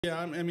Yeah,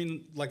 I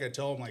mean, like I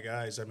tell my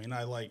guys, I mean,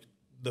 I like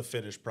the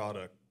finished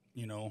product.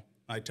 You know,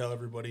 I tell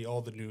everybody, all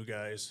the new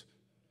guys,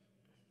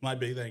 my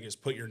big thing is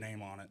put your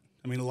name on it.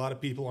 I mean, a lot of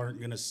people aren't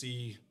going to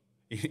see,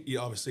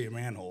 obviously, a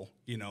manhole.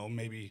 You know,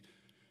 maybe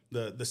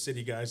the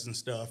city guys and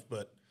stuff,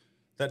 but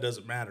that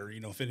doesn't matter. You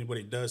know, if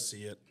anybody does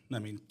see it, I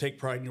mean, take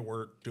pride in your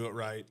work, do it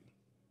right.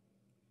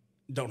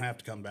 Don't have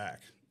to come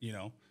back. You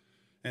know,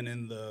 and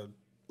in the,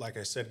 like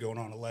I said, going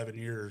on 11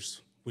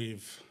 years,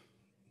 we've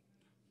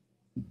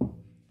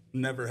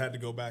never had to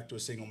go back to a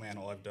single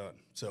manhole I've done.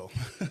 So,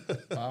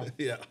 Wow.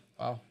 yeah.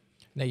 Wow.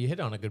 Now you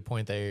hit on a good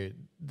point there.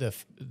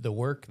 The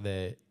work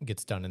that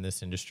gets done in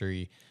this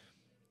industry,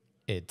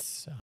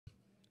 it's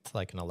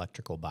like an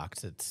electrical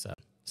box. It's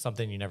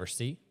something you never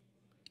see,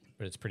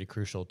 but it's pretty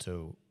crucial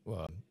to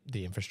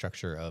the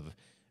infrastructure of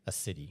a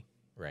city,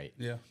 right?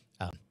 Yeah.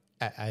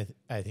 I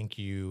think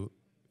you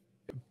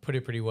put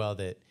it pretty well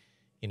that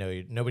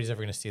nobody's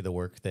ever going to see the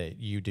work that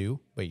you do,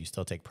 but you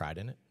still take pride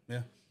in it.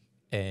 Yeah.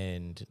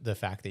 And the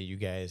fact that you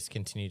guys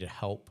continue to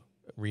help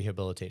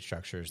rehabilitate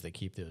structures that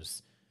keep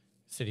those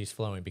cities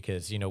flowing,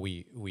 because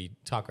we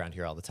talk around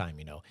here all the time.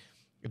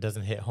 It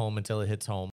doesn't hit home until it hits home.